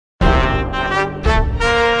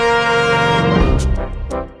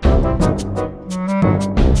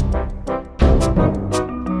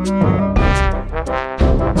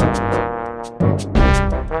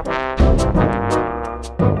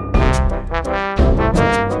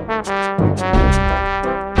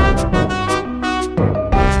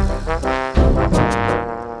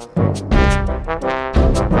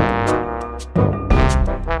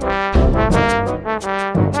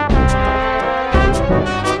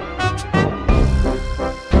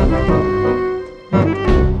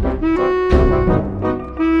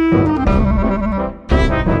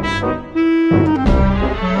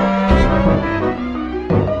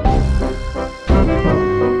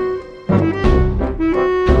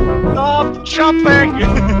jumping!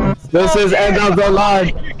 This is end of the line.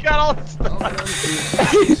 You got all the stuff.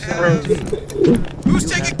 Who's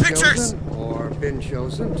taking pictures?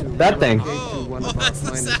 That thing. Oh, that's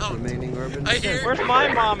the sound. I hear. Where's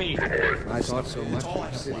my mommy? I thought so much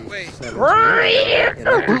of the city. Wait.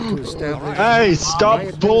 Hey, stop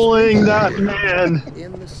bullying that man!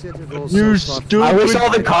 You stupid! I wish all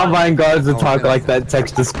the Combine guards would talk like that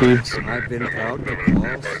text to speech. I've been proud to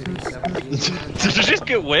call City 17. Did you just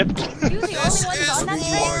get whipped? This is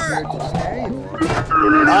war.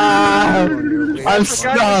 I'm Forgot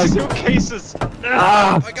stuck. your suitcases.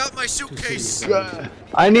 Ah, I got my suitcase.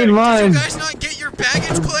 I need Did mine. you guys not get your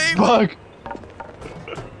baggage claim? Fuck!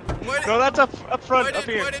 Why No, that's up front, why up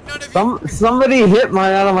here. did none of you Somebody hit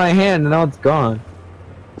mine out of my hand and now it's gone.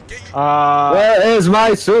 get your... Where is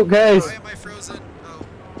my suitcase? Why am I frozen?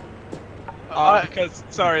 Oh. Because,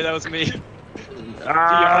 sorry, that was me.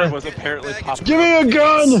 VR was apparently popping. Give me a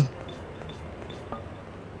gun!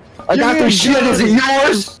 I got Give me the a shit. gun. Is it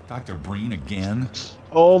yours? Dr. Breen again?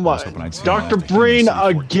 Oh my... hoping I'd see Dr. that Breen thing in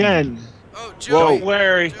C14. again! Oh, Joey. Don't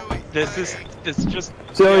worry. Joey. This is just...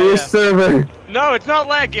 So your server. No, it's not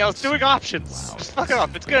laggy. I was doing options. Just fuck it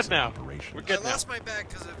off. It's good now. We're I good now. lost my bag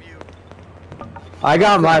because of you. I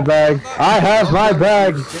got my bag. I have my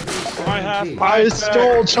bag. I have my I bag.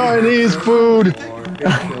 stole Chinese food!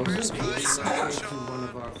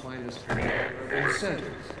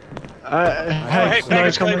 Hey,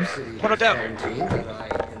 baggage claim. Put it down.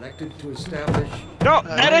 No,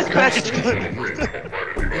 that is baggage claim.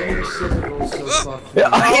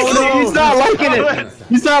 He's not liking it.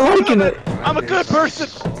 He's not liking it. I'm a good person.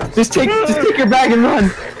 Just take your bag and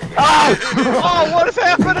run. Ah! Oh, what is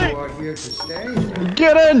happening?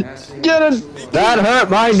 Get in! Get in! That hurt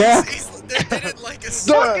my neck. They didn't like us.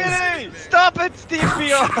 Stop it! Stop it, Steve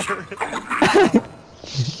VR.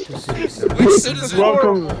 Which citizen?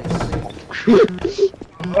 Welcome!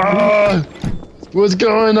 What's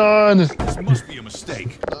going on? This must be a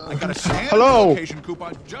mistake. I got a scan Hello? location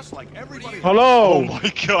coupon just like everybody. Hello! Oh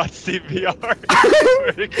my God, Steve VR.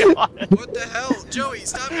 Swear to God. What the hell? Joey,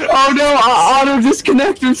 stop. Oh no! Auto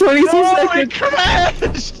disconnect in 22 No, it seconds.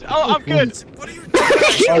 crashed. Oh, I'm good. What are you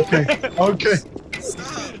doing? Okay, okay.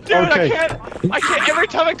 Stop. Dude, Okay. I can't. Every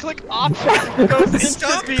time I click options, it goes into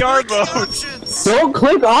Stop VR clicking mode. options. Don't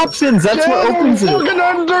click options. That's what opens it. Fucking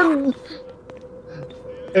under.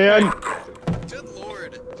 And Good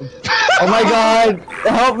lord. Oh my God!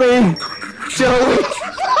 Help me, Joey.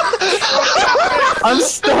 I'm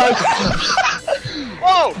stuck.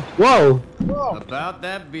 Whoa! Whoa! About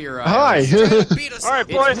that beer, hi. Beat us. All right,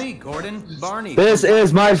 It's boys. me, Gordon. Barney. This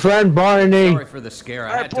is my friend Barney. Sorry for the scare. I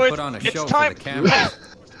All right, had to boys, put on a it's show time for the cameras.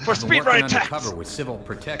 for I've been speedrun working attacks. undercover with civil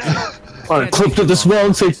protection. On a clip to this well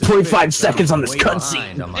and say 0.5 seconds on this Way cutscene.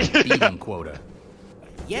 behind on my beating quota.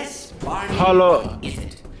 Yes, Barney. Hello. Is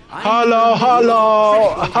it? Hello, hello.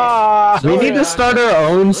 Ha. We need to start our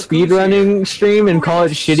own speedrunning stream and call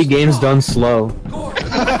it Shitty Games Done Slow.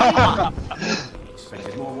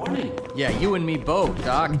 Expected more warning. Yeah, you and me both,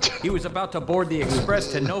 Doc. He was about to board the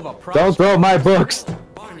express to Nova Prospect. Don't throw my books.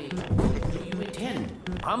 Barney, what do you intend?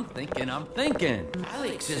 I'm thinking.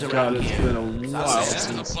 Alex is God, around it's here. been a while. There's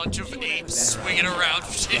a bunch of apes swinging around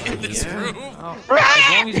shit in this room. As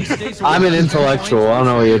long as he stays away I'm an from intellectual. I don't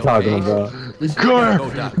know what you're talking about. Car.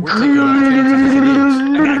 Go, Doc. We're taking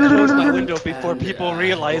on I close my window before people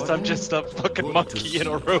realize I'm just a fucking monkey in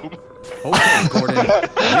a room. Okay, Gordon. You're gonna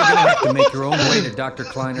have to make your own way to Dr.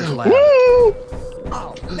 Kleiner's lab. Woo!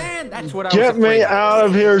 Oh man, that's what I Get was afraid me of. out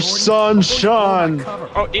of here, sunshine.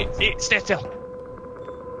 Oh, stand still.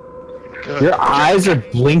 Your eyes are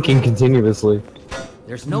blinking continuously.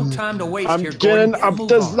 There's no time to waste I'm here, getting Gordon. up Move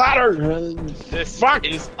this on. ladder. This Fuck.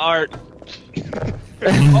 is art.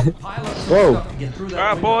 Oh, pile up some Whoa. stuff to get through that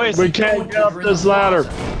Alright, window. boys. We can't get up this ladder.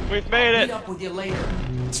 We've made Meet it. up with you later.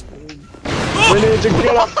 We need to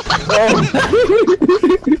get up.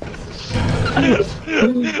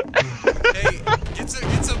 Hey,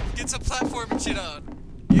 get some platform and shit on.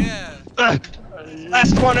 Yeah.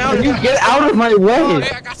 Last one out. Can you get out of my Oh, way?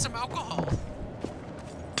 hey, I got some alcohol.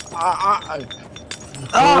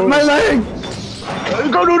 Ah, my leg!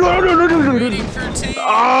 Waiting for tea.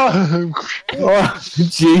 Oh,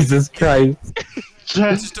 Jesus Christ.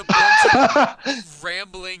 Just a bunch of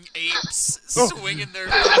rambling apes swinging their.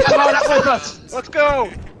 Come on up with us. Let's go.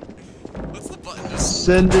 What's the button?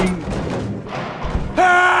 Sending.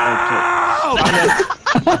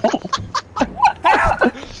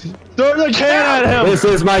 Throw the can at him! This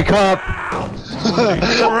is my cup.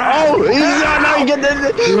 Oh, he's not now get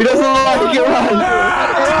this. He doesn't like it.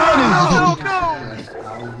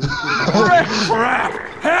 Run!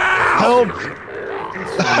 Help!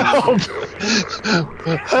 Help!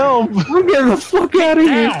 Help! I'm getting the fuck out of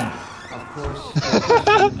here. Of course,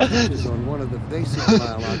 it is on one of the basic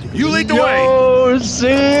biological. You lead the way. Yo,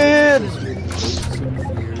 Sid!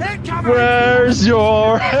 Where's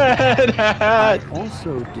your head at?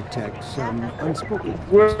 Also detect some unspoken.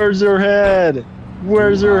 Where's your head?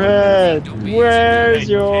 Where's your head? Where's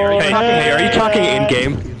your head? Hey, are you talking in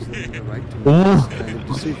game?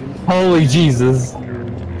 Holy Jesus.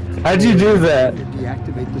 How'd you do that?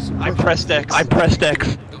 Deactivate the I pressed X. I pressed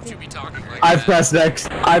X. Don't you be talking like I that. pressed X.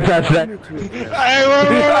 I pressed X.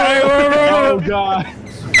 Oh god.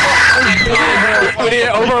 We need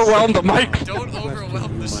to overwhelm the mic. Don't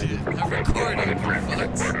overwhelm the shit. I'm recording, for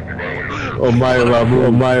fuck's sake. Oh my Ramu,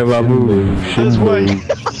 oh my Ramu. This way.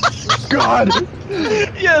 God.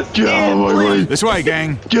 Yes, Ian, This way,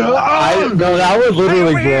 gang. No, that would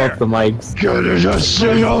literally blow up the mics. Get it, just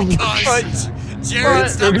shut up. Guys, Jared,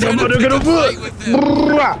 stop They're trying to gonna pick a put- fight with him.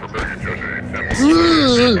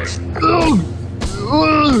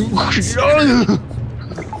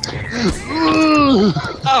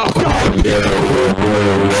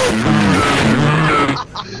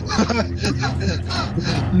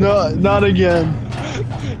 No, not again.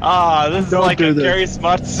 Ah, this is Don't like do a this. Gary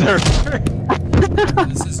Smut server.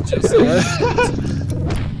 This is just...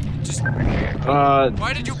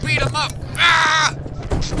 Why did you beat him up? Ah!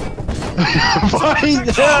 Find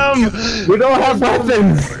him! We don't have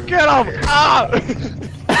weapons. Get him! Ah!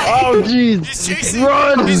 Oh jeez! He's chasing!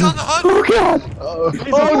 Run! He's on the hunt! Oh god.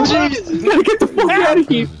 Oh jeez! Gotta get the fuck out of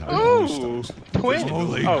here. Ooh! Twin!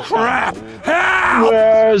 Holy Oh. crap!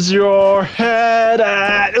 Where's your head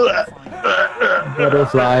at?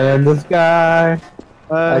 Butterfly in the sky.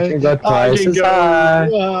 I can go twice as high.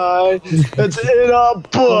 high. It's in a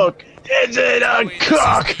book. It's in a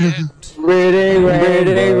cock. Reading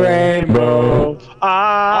rainbow.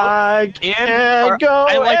 I can't go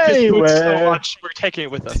I like this boot so anywhere. much, we're taking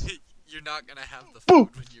it with us. You're not gonna have the food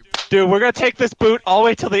when you... Dude, we're gonna take this boot all the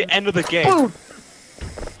way till the end of the game.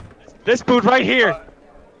 This boot right here.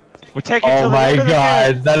 We're taking it Oh till the my end of the game.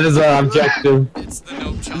 god, that is our objective. It's the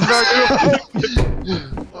no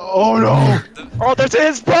chance. Oh no! Oh, there's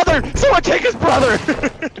his brother! Someone take his brother!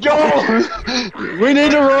 Yo! We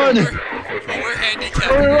need to run! We're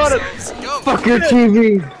handicapping We're running. ourselves. Go! Fuck your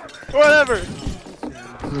TV. Whatever!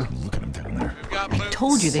 Look at him down there. We've got boots.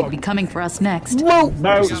 Told you they'd be coming for us next. Move!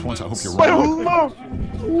 Just once, I hope you're right.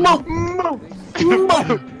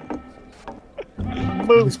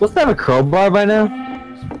 You're supposed to have a crowbar by now?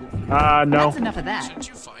 No. That's enough of that. Shouldn't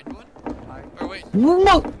you find one? Or wait,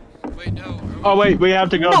 No. wait, no. Oh wait, we have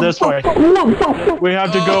to go this way. We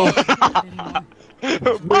have to go.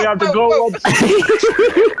 We have to go.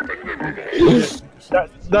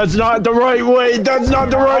 That's not the right way. That's not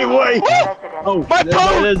the right way. Oh, My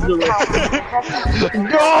that is the way.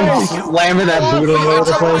 Go! Slamming that boot all over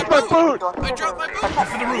the place. My boot! I dropped my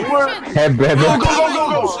boot! Hey, baby. Go!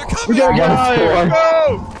 We gotta get out of here.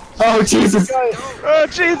 Go! Oh, Jesus. Oh,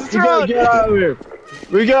 Jesus, We gotta run! get out of here.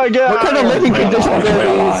 We gotta get What out kind of of here. living conditions are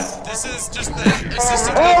these? This is just the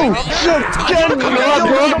assistant Oh living that shit! Get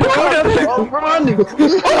you run!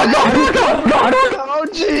 Oh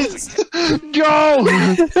jeez! Go!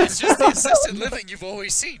 It's just the assisted living you've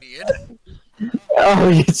always seen, Ian. Oh,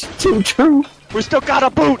 it's too true. We still got a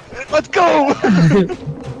boot! Let's go!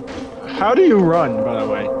 How do you run, by the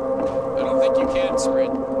way? I don't think you can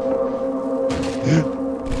sprint.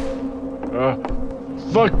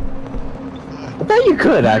 Fuck. I thought you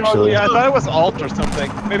could, actually. Yeah, I thought it was alt or something.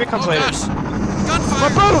 Maybe it comes Oh later. gosh! My Gunfire!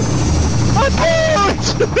 boot! My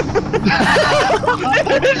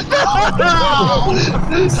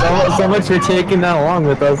boot! So much for taking that long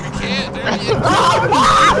with us. Can't, there you go.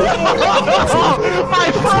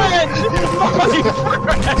 My friend! My friend!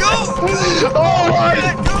 Go! Oh my!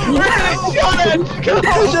 We're gonna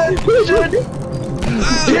shot it!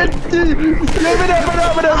 Get! Give it up!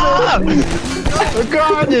 Oh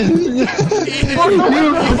God!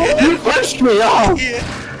 You pushed me off.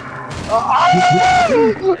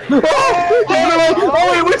 Oh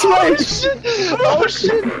wait, which way? Oh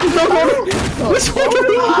shit! No, which way?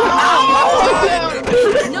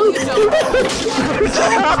 No, you don't.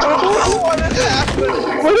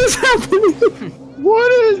 What is happening?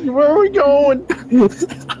 Where are we going?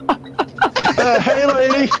 Hey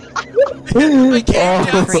lady! I came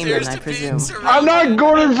downstairs Freeman, I to be presume. surrounded. I'm not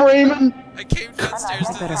Gordon Freeman! I came downstairs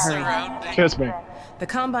to better be hurry. surrounded. Kiss me. The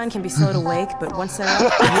Combine can be slow to wake, but once they're up,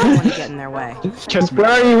 you don't want to get in their way. Kiss me. Where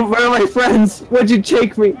are you? Where are my friends? Why'd you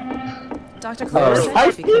take me? Dr. Clover said I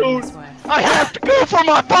you'd be coming this way. I have to go for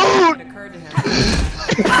my boot! It occurred to him.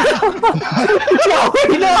 Joey,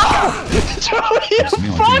 no!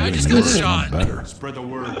 I just got shot. Better. Spread the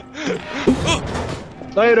word.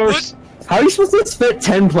 Later. What? How are you supposed to fit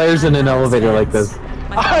 10 players in an elevator like this?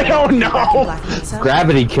 I don't know.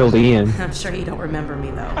 Gravity killed Ian. I'm sure you don't remember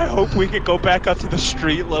me though. I hope we can go back up to the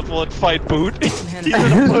street level and fight Boot. Man, He's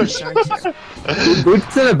in a bush.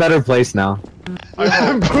 Boot's in a better place now.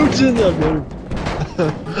 Boots in the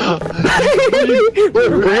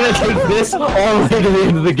We're gonna take this all the way to the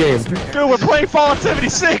end of the game. Dude, we're playing Fallout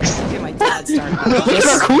 76! Get my dad started.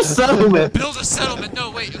 It's a cool settlement. Build a settlement.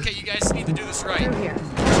 No, wait. Okay, you guys need to do this right. Through here.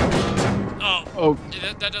 Oh.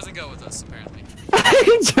 Yeah, that doesn't go with us, apparently.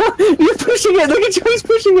 You're pushing it. Look at Joey's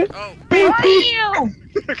pushing it. Oh.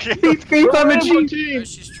 He's creep on the G. No,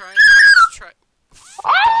 she's trying.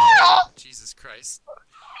 Jesus Christ.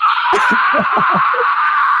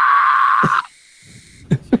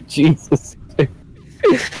 Jesus.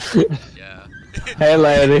 Yeah. Hey,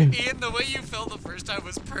 lady. Ian, the way you fell the first time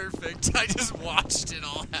was perfect. I just watched it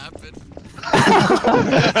all happen.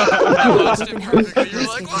 I watched it perfectly. You're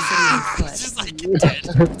like, wow! It's just like dead.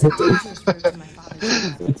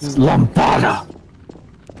 It's Lambada.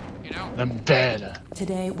 You know? Lambada.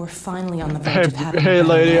 Today we're finally on the verge of having Hey, a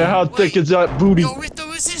lady, man. how thick is that booty? Go with the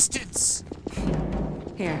resistance.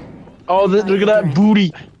 Here. Oh, look at that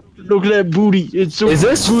booty. Look at that booty. It's so Is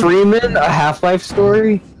this good. Freeman a Half-Life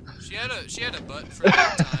story? She had a butt for a long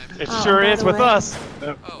time. It Oh, sure by is the with way. us.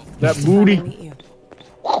 Oh. That Glad to booty. meet you.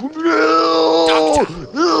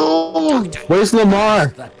 Where's Lamar?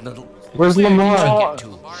 That little Where's Lamar? get to.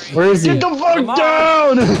 Where is he? Get the fuck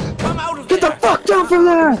down! Come out of Get the fuck down from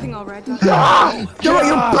there! Everything all right? Do it, you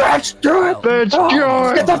bitch! Do it! Bitch,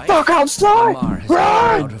 Oh, get the fuck outside! Lamar has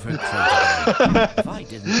Run! gotten out of her crate. If I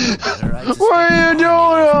didn't know better, I'd What are you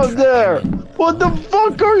doing up there? What the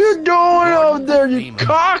fuck are you doing up there, you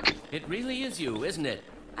cock? It really is you, isn't it?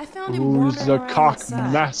 I found him Who's wandering the around cock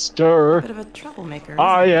outside. master? Bit of a troublemaker.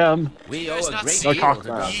 I am. We guys owe a not great see deal it? to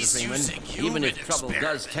Dr. He's Freeman, using even if human trouble does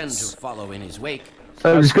tend experiments. to follow in his wake.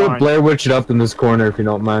 I'm just gonna fine. Blair Witch it up in this corner if you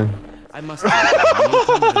don't mind. I must say, you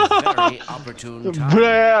come at a very opportune time. Blah,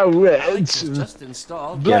 Alex has witch. just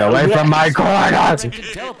installed. Get away from my corner! You can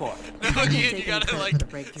teleport. No, Ian, you Taking gotta turns like to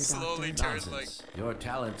break your slowly doctor. turn like. Nonsense. Your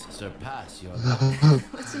talents surpass your.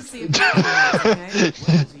 Let's just see if we can okay?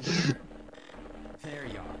 There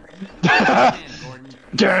you are.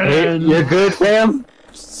 Gordon. Hey, you're good, Sam?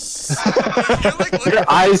 You're like looking. Your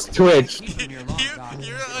eyes twitched.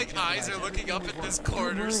 Your like eyes are looking up at this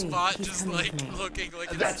corner worry, spot, he's just coming like with me. looking like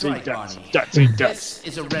That's it's. right, Barney. That's This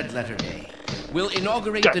is a red letter day. We'll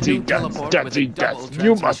inaugurate the new teleport with a double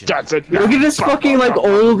You must transmission. dance it. Look at this fucking like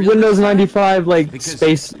old Windows 95 like Because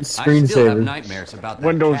space I still have screensaver. nightmares about that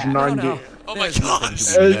Windows cat. 90. Oh my There's nothing gosh!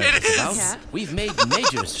 to be It nervous is. about. Cat? We've made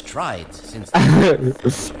major strides since then.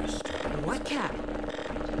 What cat?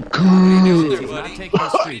 What are you doing there, If he's not buddy? taking the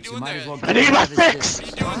What are you streets, you doing might as there? well I need my fix! What are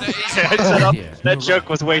you doing there, I Asian? set up. Here, That you're joke right.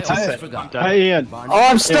 was way I too almost sick. forgot. Hey, Ian. Barney, Oh,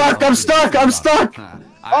 I'm stuck! I'm stuck! I'm stuck!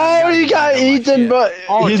 Oh, you got eaten, but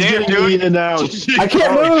Oh, he's damn, getting dude. eaten out. I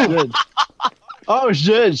can't Oh, move! shit. Oh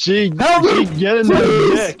shit, she Help me! getting that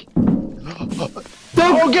Please. dick.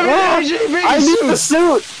 Don't Oh, give me the AGV I need the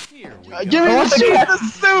suit. suit! Give me I the want the suit. cat. The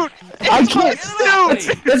suit! I can't!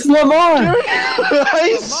 It's Lamar!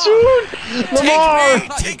 Hey, suit. Lamar.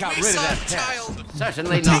 Take me, son, child!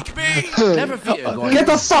 Certainly not. Take me! Never fear, Gordon. Get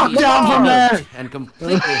the fuck down from there! And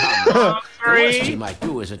completely harmless. The worst he might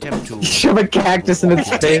do is attempt to Shove a cactus in its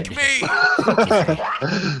face. Take me!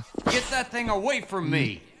 Get that thing away from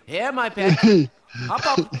me. Here, my pet. Up,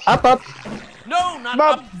 up. Up, up! No, not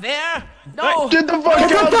Up. up there. No. Get the fuck Get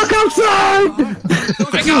the out. fuck outside!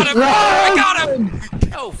 I got him! I got him!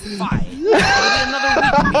 Oh, fine. It'll be another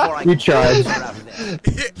week before I You can tried. get her out of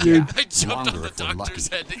there. I jumped on the doctor's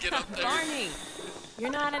head to get up there. Barney,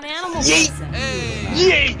 you're not an animal person.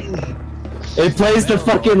 Hey! It plays the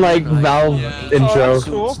fucking like Valve Yeah. intro.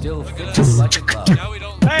 Cool. Still fits like a glove. Now we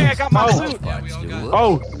don't. Hey, I got my suit! Yeah, we all got it.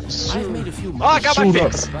 Oh, I've made a few Oh, I got my Suit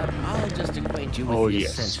fix! but I'll just acquaint you with Oh, the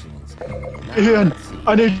yes. essentials. Now, Ian, let's see.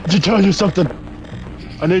 I need to tell you something.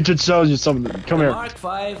 I need to tell you something. Come The here. Mark V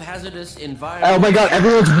hazardous environment. Oh my god,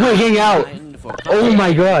 everyone's wigging out! Oh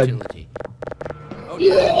my god.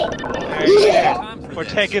 We're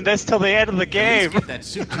taking this till the end of the game. That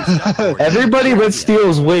suit you stopped for. Everybody with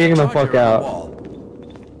Steel's wigging the fuck out.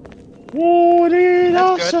 What is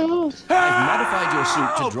That's ourselves? I've modified your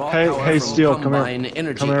suit to draw Hey, power hey, from Steel, come here. combined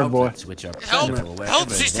energy Come here, boy. outlets, which are Help! plentiful Help!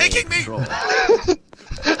 wherever She's they taking me! control.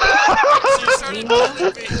 She's starting to bother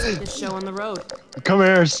me. This show on the road. Come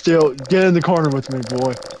here, Steel. Get in the corner with me,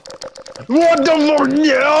 boy. What the fuck?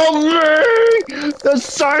 Help me! The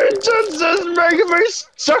scientist is making me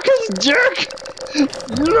suck his dick!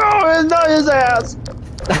 No, it's not his ass!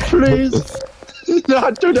 Please!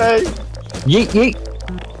 Not today! Yeet, yeet.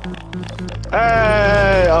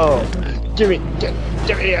 Hey! Oh! Give me in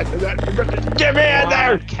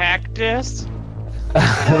there! Cactus.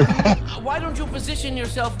 Why don't you position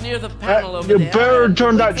yourself near the panel over You there? better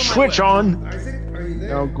turn Wait that for my switch word. on!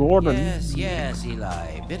 Now, Gordon. Yes,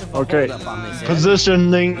 Eli. Bit of a Okay, hold up on this end.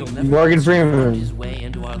 positioning You'll never Morgan guess who found Freeman. his way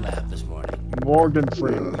into our lab this morning. Morgan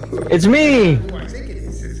Freeman. It's me!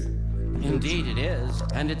 Indeed it is,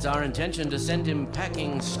 and it's our intention to send him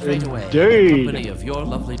packing straight away in Indeed. company of your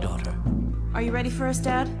lovely daughter. Are you ready for us,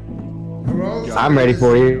 Dad? I'm ready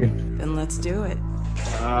for you. Then let's do it.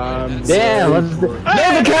 Damn, let's do. No,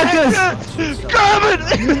 the cactus! Grab it!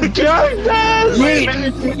 Cactus!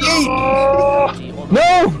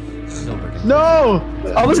 No! No!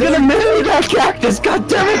 I was gonna marry that cactus, god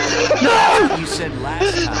damn it! No! You said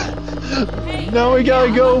last time. Now we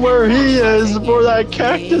gotta go where he is for that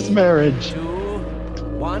cactus marriage. 2,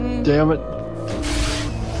 1. Damn it.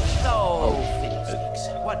 Oh, fiddlesticks.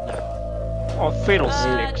 What now? Oh,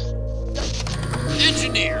 fiddlesticks.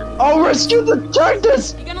 Engineer. I'll rescue the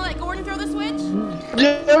cactus! You gonna let Gordon throw the switch?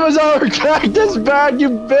 Give us our cactus back, you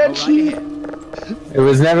bitch! It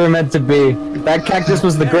was never meant to be. That cactus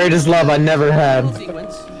was the greatest love I never had.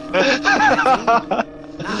 Sequence. I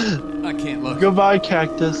can't look. Goodbye,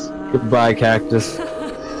 cactus. Goodbye, cactus. Okay.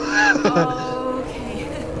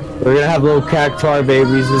 We're gonna have little cactuar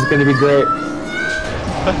babies. It's gonna be great.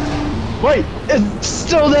 Wait, it's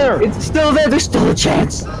still there! It's still there. There's still a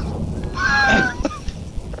chance.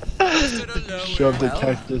 Shove the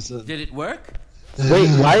cactus in. Did it work? Wait,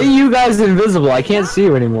 why are you guys invisible? I can't see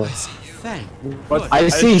you anymore. Thank I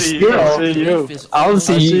see I Skittle. see you. I don't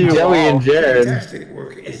see you, you Joey all. and Jared.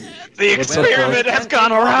 The experiment has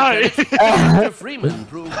gone awry. Dr. Freeman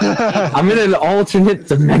proved I'm in an alternate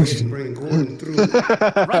dimension.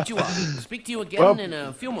 right you up. Speak to you again in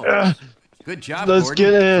a few moments. Good job, Let's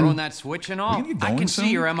Gordon. get in. Throwing that switch and all. You get I going can see soon?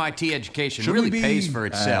 your MIT education Should really we be, pays for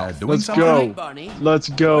itself. doing Let's something? go. Barney. Let's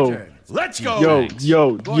go. Let's go. Yo,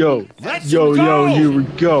 yo, yo. Let's Yo, go. yo, here we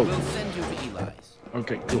go. We'll send you to Eli's.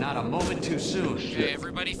 Okay, cool. Not a moment too soon. Okay,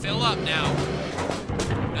 everybody fill up now.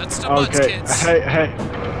 Nuts to butts, Okay, kids.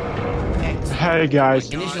 hey guys.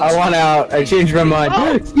 I want out. I changed my mind.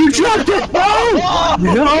 You dropped it! No!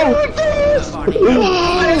 No! I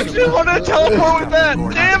didn't want to teleport with that.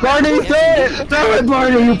 Damn it! Barney, throw it! Throw it,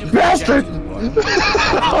 Barney, you bastard!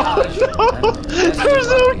 There's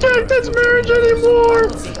no cactus marriage anymore!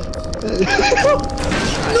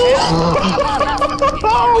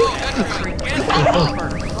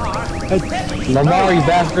 Lamar, you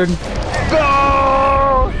bastard.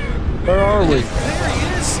 No! Where are we?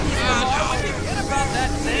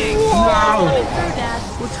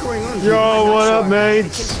 Yo, what up,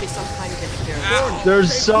 mates?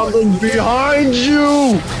 There's something behind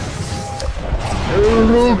you!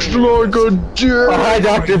 It looks like a dick! Oh, hi,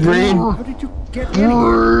 Dr. Breen.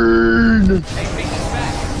 Breen!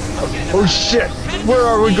 Oh shit! Where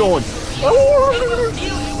are we going?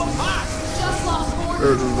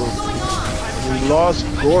 We lost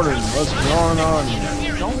Gordon. What's going on?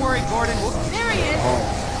 Don't worry, Gordon. There he is.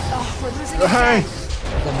 Oh, we're losing Hey!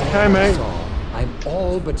 Hey, mate. I'm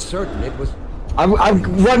all but certain it was. I'm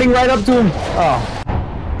running right up to him. Oh.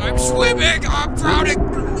 I'm swimming. I'm drowning.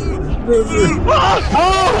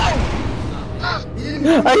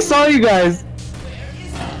 I saw you guys.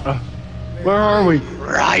 Where are we?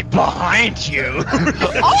 Right behind you.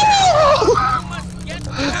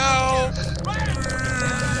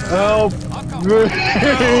 Help. Help me!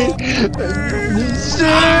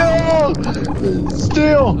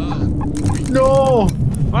 Still! No!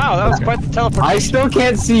 Wow, that was quite the teleport. I still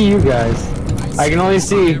can't see you guys. I can only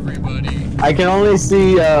see. Everybody. I can only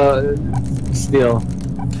see. Steel. I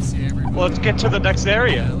see everybody. Well, let's get to the next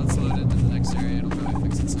area. Yeah, let's load into the next area. It'll probably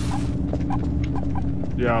fix itself.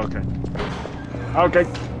 Yeah, okay. Okay,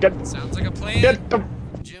 get Sounds like a plan. get the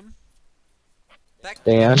Jim.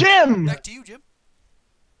 Dan. Jim! Back to you, Jim.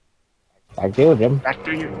 Back to you, Jim. Back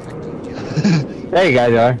to you. There you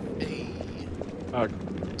guys are.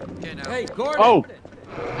 Okay, now. Hey, Gordon. Oh!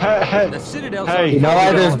 Hey, The Citadel's Hey. on You know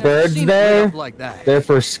why there's I've never birds seen it there? lit up like that. They're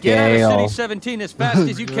for Get out of scale. City 17 as fast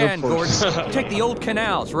as you can, for Gordon. Take the old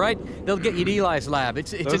canals, right? They'll get you to Eli's lab.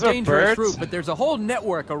 It's Those a are dangerous birds? route, but there's a whole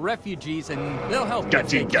network of refugees, and they'll help you if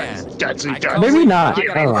they can. Maybe not. I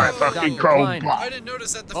gotta I don't know. talk to Fucking Dr. crow. Kleiner. I didn't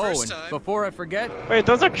notice that the Oh, first and time. before I forget, Wait,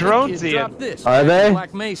 those are drones, you Ian. drop this. Are they?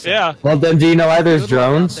 Black Mesa. Yeah. Well, then, do you know why there's Good luck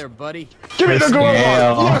out drones? there, buddy. Give me the Scale.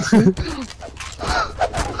 gorilla! Yes!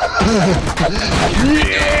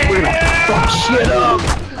 We're gonna fuck shit up.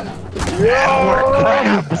 Yeah, we're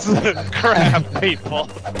crabs. Crab people.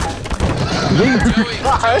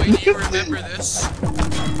 Joey, do you remember this?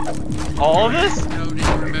 All of this? No, do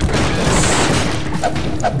you remember this?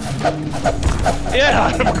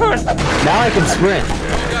 Yeah, of course. Now I can sprint.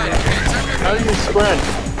 Oh god, okay, turn your How do you sprint?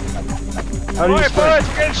 How do you Alright, sprint? boys,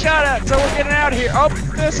 we're getting shot at, so we're getting out of here. Oh,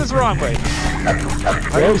 this is the wrong way.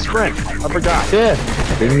 How do you sprint? I forgot. Yeah.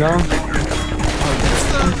 Ding dong.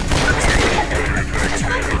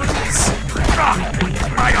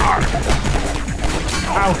 My arm.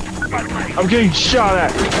 Ow. I'm getting shot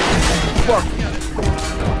at. Fuck.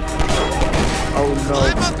 Oh no.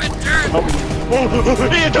 Climb up and turn! Oh,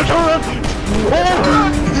 don't turn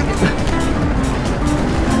around.